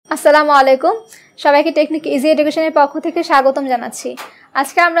আসসালামু আলাইকুম সবাইকে টেকনিক ইজি এডুকেশনের পক্ষ থেকে স্বাগতম জানাচ্ছি।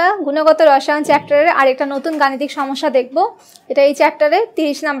 আজকে আমরা গুণগত রসায়ন চ্যাপ্টারের আরেকটা নতুন গাণিতিক সমস্যা দেখব। এটা এই চ্যাপ্টারের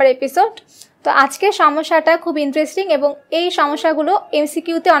 30 নম্বর এপিসোড। তো আজকের সমস্যাটা খুব ইন্টারেস্টিং এবং এই সমস্যাগুলো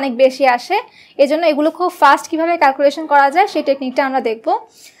এমসিকিউতে অনেক বেশি আসে, এজন্য এগুলো খুব ফাস্ট কিভাবে ক্যালকুলেশন করা যায় সেই টেকনিকটা আমরা দেখব।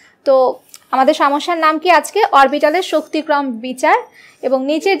 তো আমাদের সমস্যার নাম কি আজকে অরবিটালের শক্তিক্রম বিচার, এবং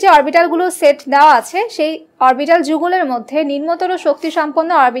নিচের যে অরবিটালগুলো সেট দেওয়া আছে সেই অরবিটাল যুগলের মধ্যে নিম্নতর শক্তি সম্পন্ন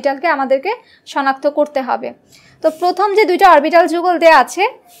অরবিটালকে আমাদেরকে শনাক্ত করতে হবে। তো প্রথম যে দুইটা অরবিটাল যুগল দেয়া আছে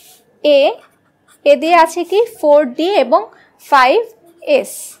এ দিয়ে আছে কি 4d এবং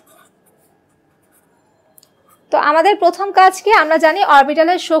 5s। তো আমাদের প্রথম কাজ কি, আমরা জানি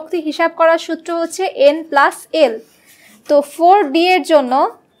অরবিটালের শক্তি হিসাব করার সূত্র হচ্ছে n প্লাস l। তো 4d এর জন্য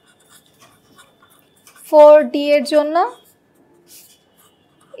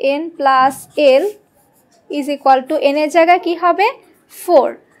n plus l is equal to n এর জায়গায় কি হবে 4,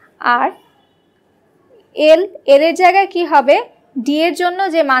 আর l এর জায়গায় কি হবে d এর জন্য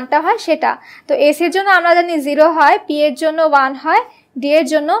যে মানটা হয় সেটা। তো s এর জন্য আমরা জানি 0 হয়, p এর জন্য 1 হয়, d এর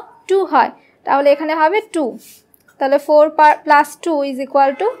জন্য 2 হয়, তাহলে এখানে হবে 2। তাহলে 4 প্লাস 2 ইজ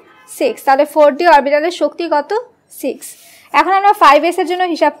ইকুয়াল টু 6। তাহলে 4d অরবিটালের শক্তি কত 6। এখন আমরা 5s এর জন্য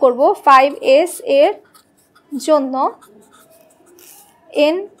হিসাব করব। 5s এর জন্য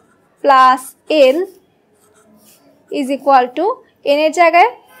n plus l is equal to n এর জায়গায়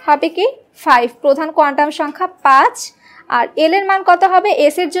হবে কি 5, প্রধান কোয়ান্টাম সংখ্যা 5, আর l এর মান কত হবে,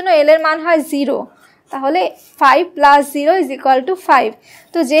 s এর জন্য l এর মান হয় 0, তাহলে 5 প্লাস 0 ইজ ইকুয়াল টু 5।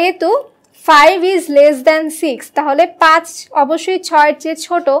 তো যেহেতু 5 ইজ লেস দ্যান 6, তাহলে 5 অবশ্যই 6-এর চেয়ে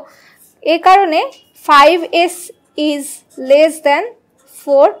ছোট, এ কারণে 5s is less than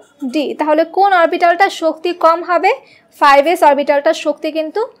 4d। তাহলে কোন অরবিটালটার শক্তি কম হবে, 5s অরবিটালটার শক্তি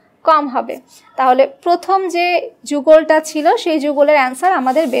কিন্তু কম হবে। তাহলে প্রথম যে যুগলটা ছিল সেই যুগলের অ্যান্সার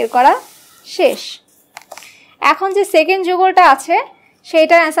আমাদের বের করা শেষ। এখন যে সেকেন্ড যুগলটা আছে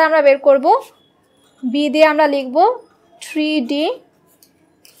সেইটার অ্যান্সার আমরা বের করব। b দিয়ে আমরা লিখব 3d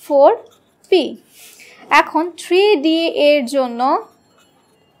 4p। এখন 3d এর জন্য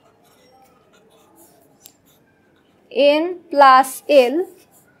n plus l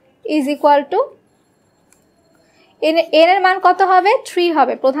is equal to n এর মান কত হবে 3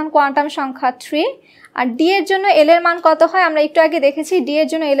 হবে, প্রধান কোয়ান্টাম সংখ্যা 3, আর d এর জন্য l এর মান কত হয় আমরা একটু আগে দেখেছি, d এর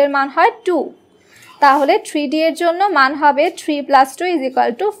জন্য l এর মান হয় 2, তাহলে 3d এর জন্য মান হবে 3 প্লাস 2 ইজ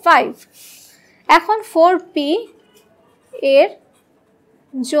ইকুয়াল টু 5। এখন 4p এর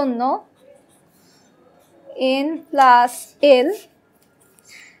জন্য n প্লাস l,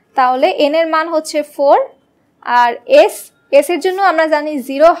 তাহলে n এর মান হচ্ছে 4, আর s এর জন্য আমরা জানি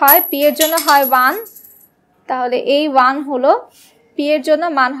 0 হয়, p এর জন্য হয় 1, তাহলে এই 1 হলো, p এর জন্য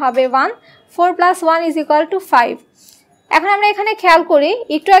মান হবে 1। 4 প্লাস 1 ইজ ইকুয়াল টু 5। এখন আমরা এখানে খেয়াল করি,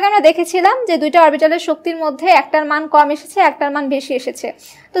 একটু আগে আমরা দেখেছিলাম যে দুইটা অরবিটালের শক্তির মধ্যে একটার মান কম এসেছে, একটার মান বেশি এসেছে।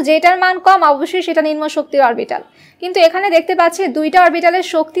 তো যেটার মান কম অবশ্যই সেটা নিম্ন শক্তির অরবিটাল, কিন্তু এখানে দেখতে পাচ্ছি দুইটা অরবিটালের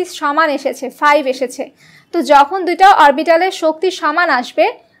শক্তি সমান এসেছে, 5 এসেছে। তো যখন দুইটা অরবিটালের শক্তি সমান আসবে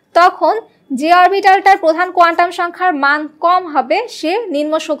তখন যে অরবিটালটার প্রধান কোয়ান্টাম সংখ্যার মান কম হবে সে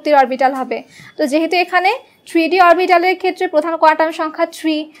নিম্ন শক্তির অরবিটাল হবে। তো যেহেতু এখানে 3d অরবিটালের ক্ষেত্রে প্রধান কোয়ান্টাম সংখ্যা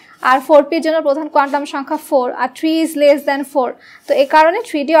 3, আর 4p এর জন্য প্রধান কোয়ান্টাম সংখ্যা 4, আর 3 ইজ লেস দ্যান 4, তো এই কারণে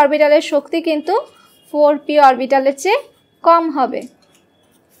 3d অরবিটালের শক্তি কিন্তু 4p অরবিটালের চেয়ে কম হবে।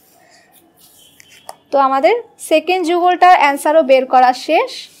 তো আমাদের সেকেন্ড যুগলটার অ্যান্সারও বের করা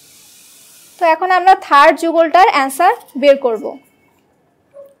শেষ। তো এখন আমরা থার্ড যুগলটার অ্যান্সার বের করব।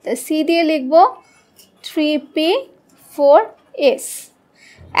 তো c দিয়ে লিখব 3p 4s।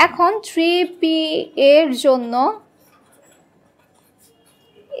 এখন 3p এর জন্য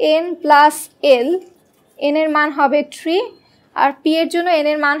n প্লাস l, n এর মান হবে 3, আর p এর জন্য n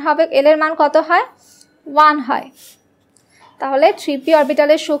এর মান হবে, l এর মান কত হয় 1 হয়, তাহলে 3p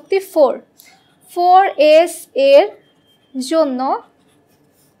অরবিটালের শক্তি 4। 4s এর জন্য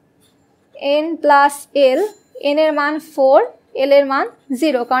n প্লাস l, n এর মান 4, l এর মান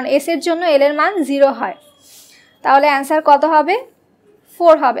 0, কারণ s এর জন্য l এর মান 0 হয়, তাহলে অ্যান্সার কত হবে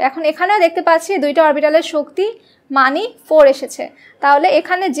 4 হবে। এখন এখানেও দেখতে পাচ্ছি দুইটা অরবিটালের শক্তি মানই 4 এসেছে, তাহলে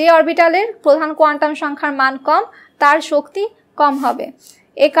এখানে যে অরবিটালের প্রধান কোয়ান্টাম সংখ্যার মান কম তার শক্তি কম হবে,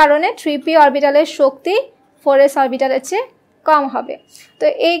 এ কারণে 3p অরবিটালের শক্তি 4s অরবিটালের চেয়ে কম হবে। তো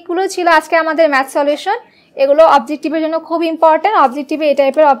এইগুলো ছিল আজকে আমাদের ম্যাথ সলিউশন। এগুলো অবজেক্টিভের জন্য খুব ইম্পর্টেন্ট। অবজেক্টিভে এই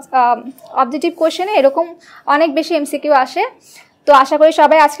টাইপের অবজেক্টিভ কোশ্চেনে এরকম অনেক বেশি এমসিকিউ আসে। তো আশা করি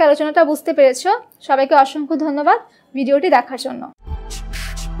সবাই আজকে আলোচনাটা বুঝতে পেরেছো। সবাইকে অসংখ্য ধন্যবাদ ভিডিওটি দেখার জন্য।